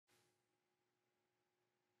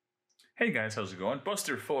Hey guys, how's it going?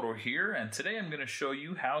 Buster Photo here, and today I'm going to show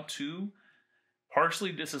you how to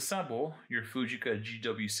partially disassemble your Fujica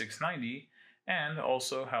GW690 and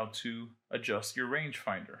also how to adjust your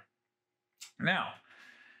rangefinder. Now,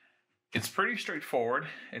 it's pretty straightforward.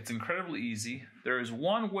 It's incredibly easy. There is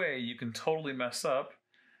one way you can totally mess up,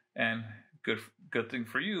 and good thing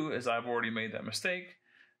for you is I've already made that mistake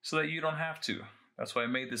so that you don't have to. That's why I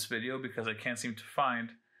made this video, because I can't seem to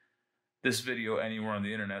find this video anywhere on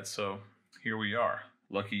the internet, so here we are.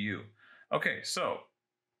 Lucky you. Okay, so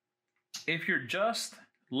if you're just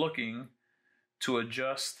looking to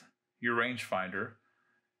adjust your rangefinder,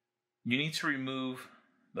 you need to remove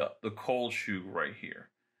the cold shoe right here.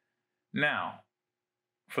 Now,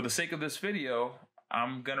 for the sake of this video,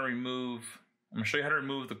 I'm going to show you how to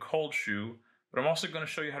remove the cold shoe, but I'm also going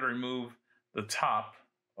to show you how to remove the top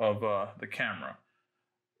of the camera.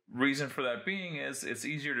 Reason for that being is it's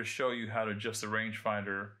easier to show you how to adjust the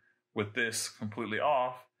rangefinder with this completely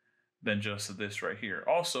off than just this right here.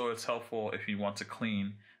 Also, it's helpful if you want to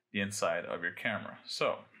clean the inside of your camera.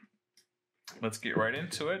 So let's get right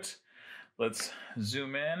into it. Let's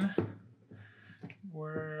zoom in.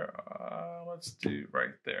 Let's do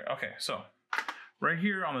right there. Okay, so right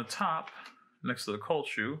here on the top, next to the cold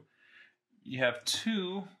shoe, you have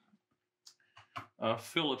two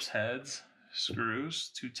Phillips heads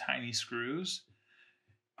screws, two tiny screws.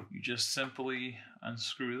 You just simply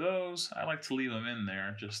unscrew those. I like to leave them in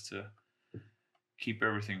there just to keep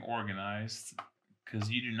everything organized,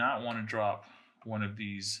 because you do not want to drop one of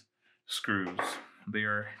these screws. They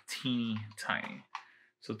are teeny tiny.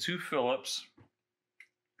 So two Phillips,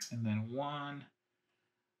 and then one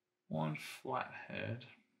flat head.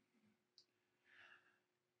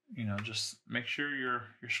 You know, just make sure your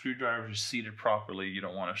screwdriver is seated properly. You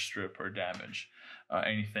don't want to strip or damage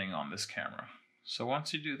anything on this camera. So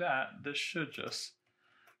once you do that, this should just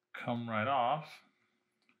come right off.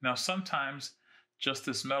 Now sometimes just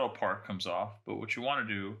this metal part comes off, but what you want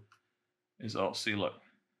to do is, oh, see, look,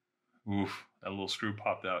 oof, that little screw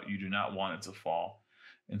popped out. You do not want it to fall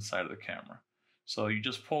inside of the camera. So you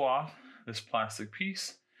just pull off this plastic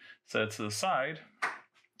piece, set it to the side,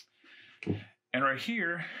 and right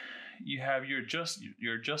here you have your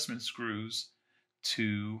adjustment screws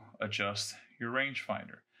to adjust your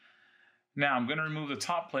rangefinder. Now I'm going to remove the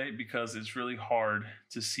top plate because it's really hard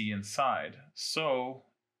to see inside. So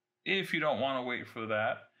if you don't want to wait for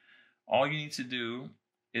that, all you need to do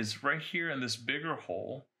is right here in this bigger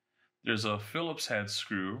hole, there's a Phillips head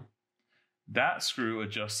screw. That screw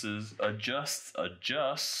adjusts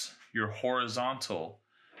your horizontal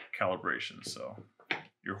calibration. So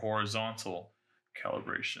your horizontal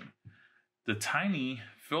calibration. The tiny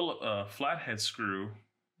flathead screw,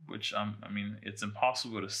 which it's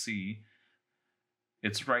impossible to see,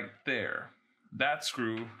 it's right there. That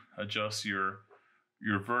screw adjusts your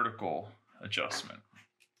vertical adjustment.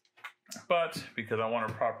 But because I want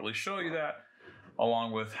to properly show you that,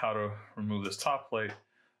 along with how to remove this top plate,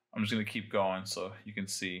 I'm just going to keep going so you can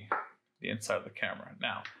see the inside of the camera.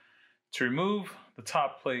 Now, to remove the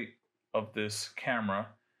top plate of this camera,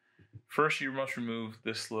 first you must remove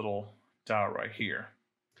this little dowel right here.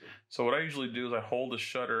 So what I usually do is I hold the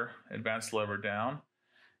shutter advanced lever down,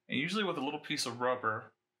 and usually with a little piece of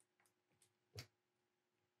rubber,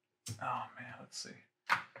 oh man, let's see.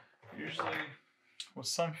 Usually with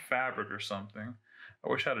some fabric or something. I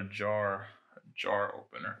wish I had a jar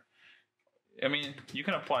opener. I mean, you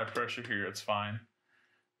can apply pressure here, it's fine.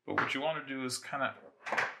 But what you want to do is kind of,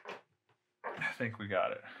 I think we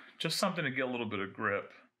got it. Just something to get a little bit of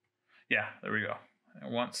grip. Yeah, there we go.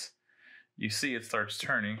 And once you see it starts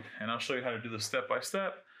turning, and I'll show you how to do this step by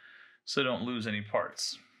step so you don't lose any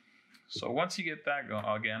parts. So once you get that going,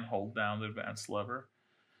 again, hold down the advanced lever.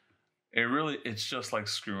 It's just like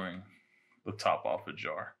screwing the top off a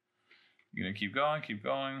jar. You're gonna keep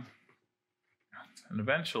going, and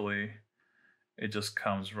eventually it just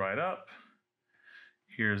comes right up.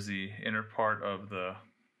 Here's the inner part of the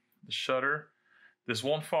shutter. This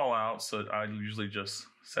won't fall out, so I usually just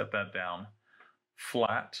set that down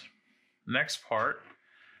flat. Next part,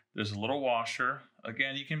 there's a little washer.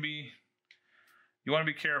 Again, you want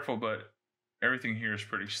to be careful, but everything here is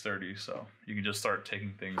pretty sturdy, so you can just start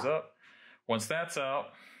taking things up. Once that's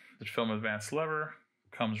out, the film advanced lever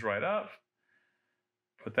comes right up.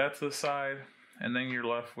 Put that to the side, and then you're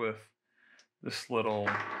left with this little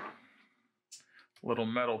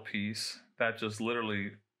metal piece that just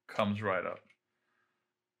literally comes right up.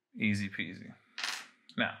 Easy peasy.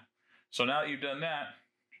 Now that you've done that,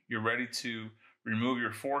 you're ready to remove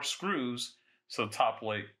your 4 screws so the top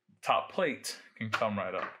plate can come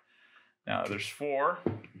right up. Now there's 4.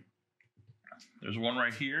 There's one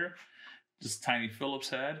right here, just tiny Phillips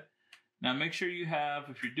head. Now make sure you have,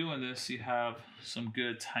 if you're doing this, you have some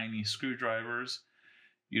good tiny screwdrivers.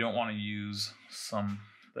 You don't want to use some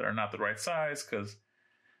that are not the right size, because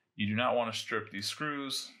you do not want to strip these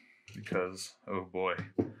screws, because, oh boy,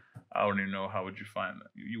 I don't even know how would you find that.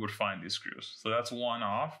 You would find these screws. So that's one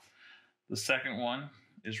off. The second one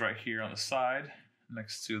is right here on the side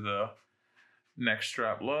next to the neck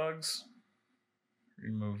strap lugs.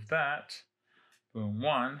 Remove that. Boom,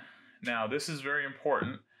 one. Now this is very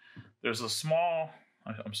important. There's a small,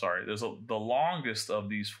 the longest of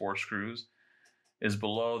these 4 screws is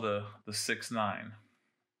below the 6.9.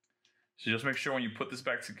 So just make sure when you put this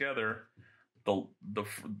back together, the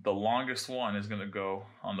longest one is going to go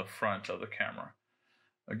on the front of the camera.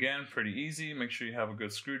 Again, pretty easy. Make sure you have a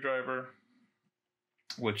good screwdriver,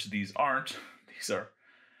 which these aren't. These are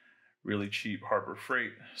really cheap Harbor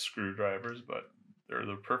Freight screwdrivers, but they're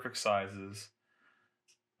the perfect sizes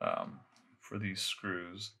for these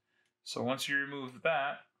screws. So once you remove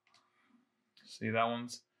that, see, that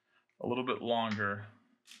one's a little bit longer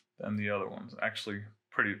than the other ones. Actually,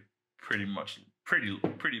 pretty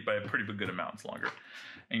by a pretty good amount. It's longer.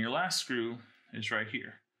 And your last screw is right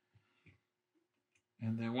here.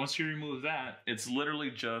 And then once you remove that, it's literally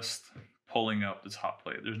just pulling up the top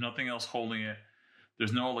plate. There's nothing else holding it.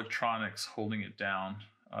 There's no electronics holding it down,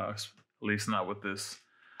 at least not with this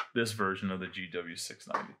version of the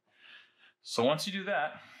GW690. So once you do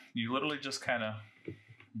that, you literally just kind of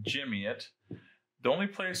jimmy it. The only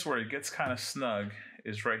place where it gets kind of snug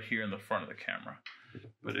is right here in the front of the camera.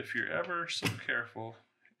 But if you're ever so careful,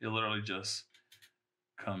 it literally just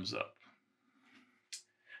comes up.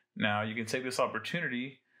 Now you can take this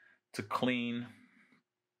opportunity to clean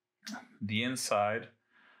the inside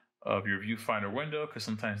of your viewfinder window, because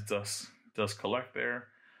sometimes dust does collect there.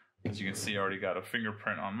 As you can see, I already got a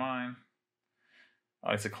fingerprint on mine.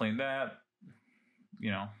 I like to clean that,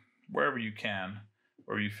 wherever you can,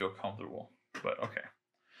 wherever you feel comfortable. But okay,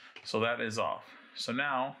 so that is off. So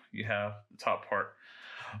now you have the top part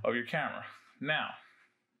of your camera. Now,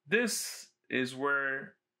 this is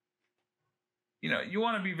where, you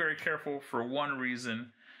want to be very careful for one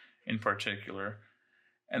reason in particular,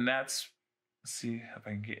 and that's, let's see if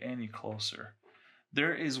I can get any closer.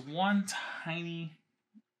 There is one tiny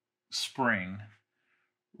spring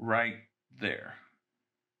right there.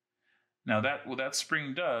 Now what that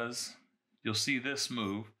spring does, you'll see this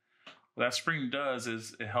move. What that spring does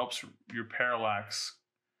is it helps your parallax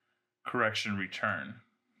correction return.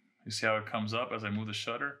 You see how it comes up as I move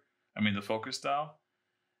the focus dial?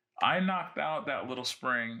 I knocked out that little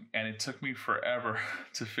spring, and it took me forever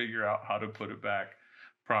to figure out how to put it back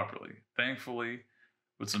properly. Thankfully,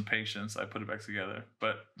 with some patience, I put it back together.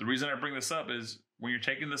 But the reason I bring this up is when you're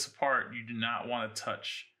taking this apart, you do not want to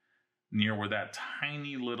touch near where that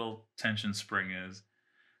tiny little tension spring is.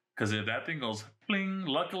 Because if that thing goes bling,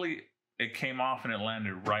 luckily it came off and it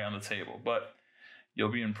landed right on the table. But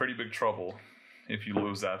you'll be in pretty big trouble if you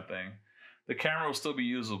lose that thing. The camera will still be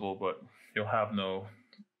usable, but you'll have no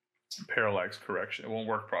parallax correction. It won't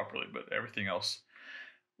work properly, but everything else,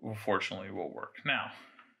 fortunately, will work. Now,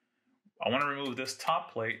 I want to remove this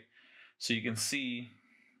top plate so you can see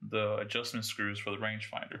the adjustment screws for the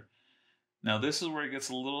rangefinder. Now, this is where it gets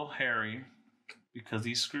a little hairy, because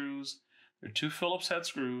these screws, they're 2 Phillips head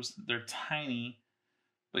screws. They're tiny,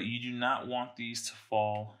 but you do not want these to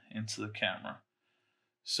fall into the camera.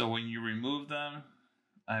 So when you remove them,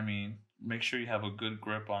 make sure you have a good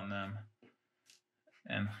grip on them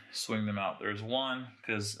and swing them out. There's one,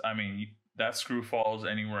 because that screw falls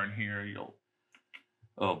anywhere in here,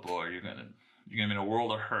 oh boy, you're gonna be in a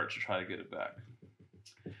world of hurt to try to get it back.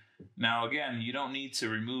 Now again, you don't need to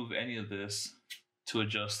remove any of this to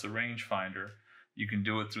adjust the rangefinder. You can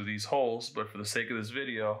do it through these holes, but for the sake of this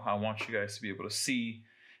video, I want you guys to be able to see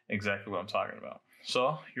exactly what I'm talking about.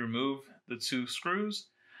 So you remove the 2 screws.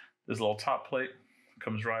 This little top plate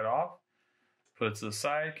comes right off. Put it to the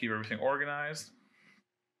side, keep everything organized.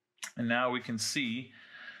 And now we can see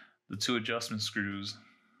the 2 adjustment screws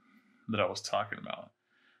that I was talking about.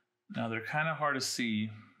 Now they're kind of hard to see.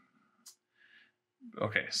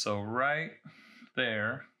 Okay, so right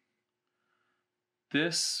there,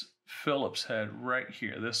 this Phillips head right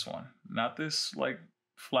here, this one, not this like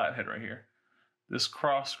flat head right here, this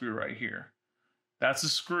cross screw right here, that's a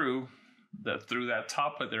screw that through that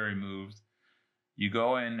top plate they removed, you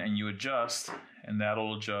go in and you adjust, and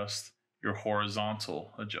that'll adjust your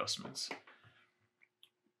horizontal adjustments.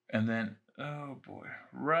 And then, oh boy,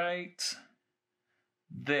 right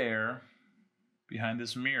there behind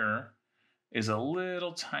this mirror is a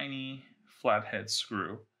little tiny flathead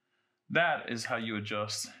screw. That is how you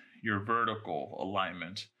adjust your vertical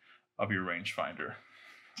alignment of your rangefinder.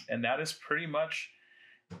 And that is pretty much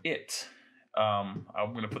it. I'm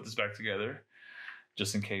going to put this back together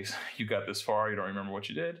just in case you got this far, you don't remember what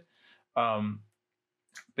you did.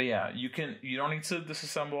 But yeah, you don't need to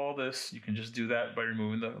disassemble all this. You can just do that by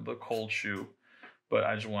removing the cold shoe. But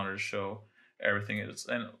I just wanted to show everything is.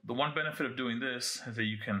 And the one benefit of doing this is that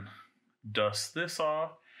you can dust this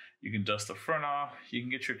off. You can dust the front off. You can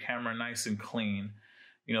get your camera nice and clean.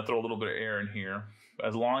 You know, throw a little bit of air in here.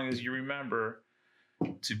 As long as you remember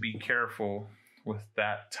to be careful with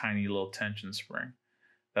that tiny little tension spring.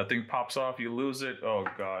 That thing pops off, you lose it. Oh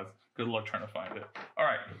God, good luck trying to find it. All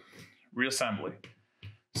right, reassembly.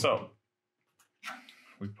 So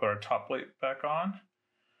we put our top plate back on.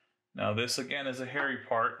 Now this again is a hairy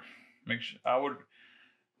part. I would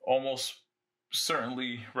almost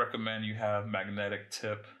certainly recommend you have magnetic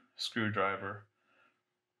tip screwdriver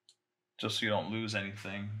just so you don't lose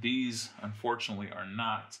anything. These unfortunately are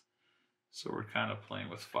not. So we're kind of playing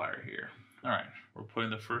with fire here. All right, we're putting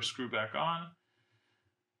the first screw back on.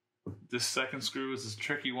 This second screw is a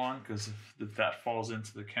tricky one because if that falls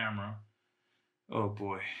into the camera, oh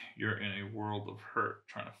boy, you're in a world of hurt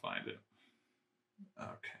trying to find it.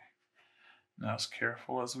 Okay, now as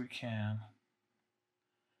careful as we can.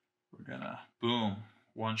 We're gonna, boom,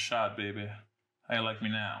 one shot, baby. How you like me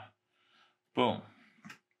now? Boom.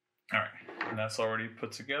 All right, and that's already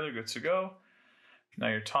put together, good to go. Now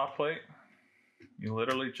your top plate, you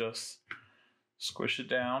literally just squish it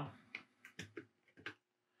down.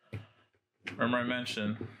 Remember I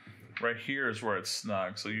mentioned right here is where it's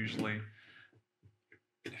snug. So usually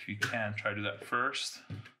if you can, try to do that first.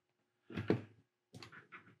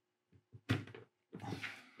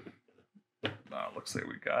 Looks like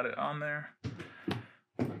we got it on there.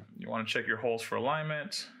 You want to check your holes for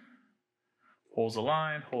alignment. Holes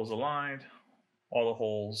aligned, holes aligned. All the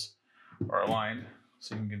holes are aligned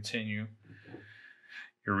so you can continue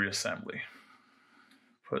your reassembly.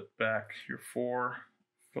 Put back your 4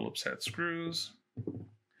 Phillips head screws.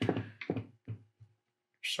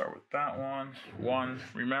 Start with that one.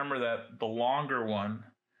 Remember that the longer one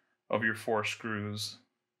of your 4 screws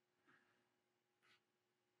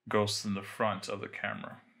goes in the front of the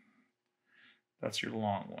camera. That's your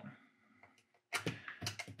long one.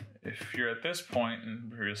 If you're at this point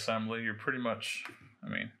in reassembly, you're pretty much,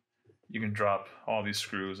 you can drop all these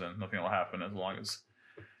screws and nothing will happen as long as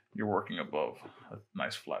you're working above a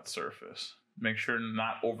nice flat surface. Make sure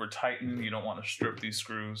not over tighten. You don't want to strip these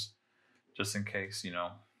screws just in case,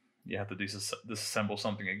 you have to disassemble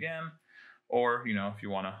something again. Or, if you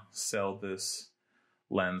want to sell this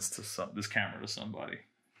lens to this camera to somebody.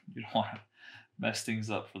 You don't want to mess things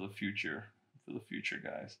up for the future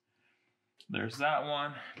guys. There's that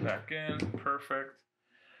one, back in, perfect.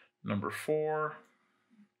 Number 4,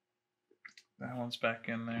 that one's back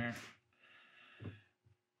in there.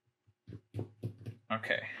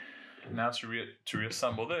 Okay, now to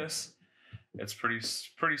reassemble this, it's pretty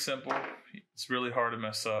simple. It's really hard to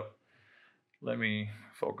mess up. Let me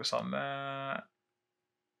focus on that.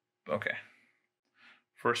 Okay,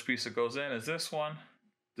 first piece that goes in is this one.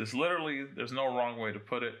 There's no wrong way to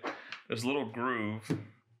put it. There's a little groove,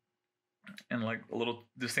 and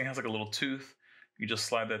this thing has like a little tooth. You just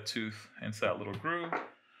slide that tooth into that little groove.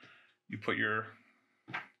 You put your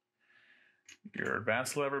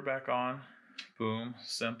advance lever back on. Boom,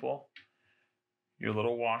 simple. Your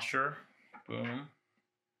little washer, boom.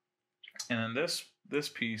 And then this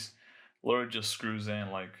piece literally just screws in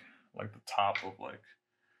like the top of like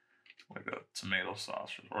a tomato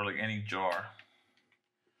sauce or like any jar.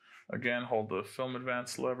 Again, hold the film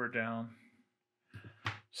advance lever down.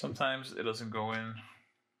 Sometimes it doesn't go in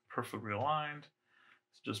perfectly aligned.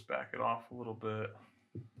 So just back it off a little bit.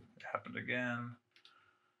 It happened again.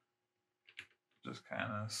 Just kind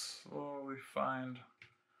of slowly find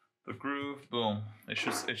the groove. Boom. It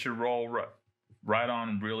should roll right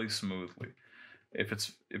on really smoothly.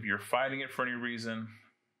 If you're fighting it for any reason,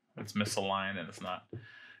 it's misaligned and it's not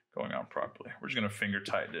going on properly. We're just gonna finger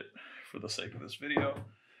tighten it for the sake of this video.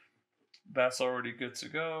 That's already good to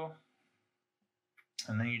go.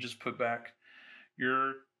 And then you just put back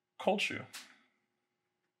your cold shoe.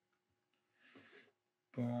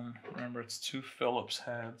 Boom. Remember, it's 2 Phillips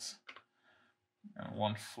heads and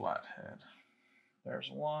 1 flat head. There's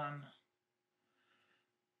 1.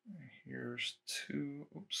 Here's 2.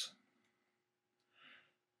 Oops.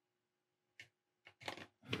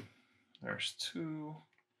 There's 2.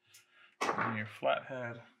 And your flat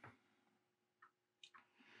head.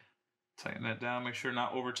 Tighten that down. Make sure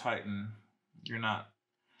not over tighten.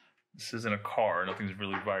 This isn't a car. Nothing's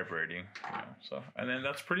really vibrating. So, and then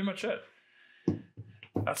that's pretty much it.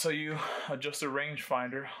 That's how you adjust a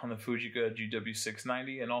rangefinder on the Fujica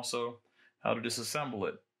GW690, and also how to disassemble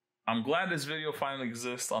it. I'm glad this video finally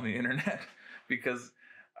exists on the internet because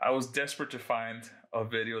I was desperate to find a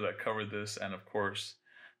video that covered this, and of course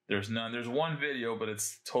there's none. There's one video, but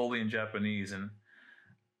it's totally in Japanese, and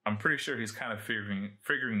I'm pretty sure he's kind of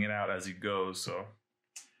figuring it out as he goes. So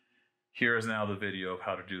here is now the video of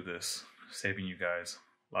how to do this, saving you guys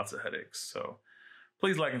lots of headaches. So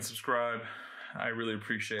please like and subscribe. I really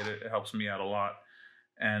appreciate it. It helps me out a lot.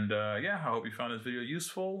 And yeah, I hope you found this video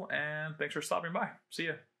useful, and thanks for stopping by. See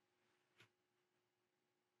ya.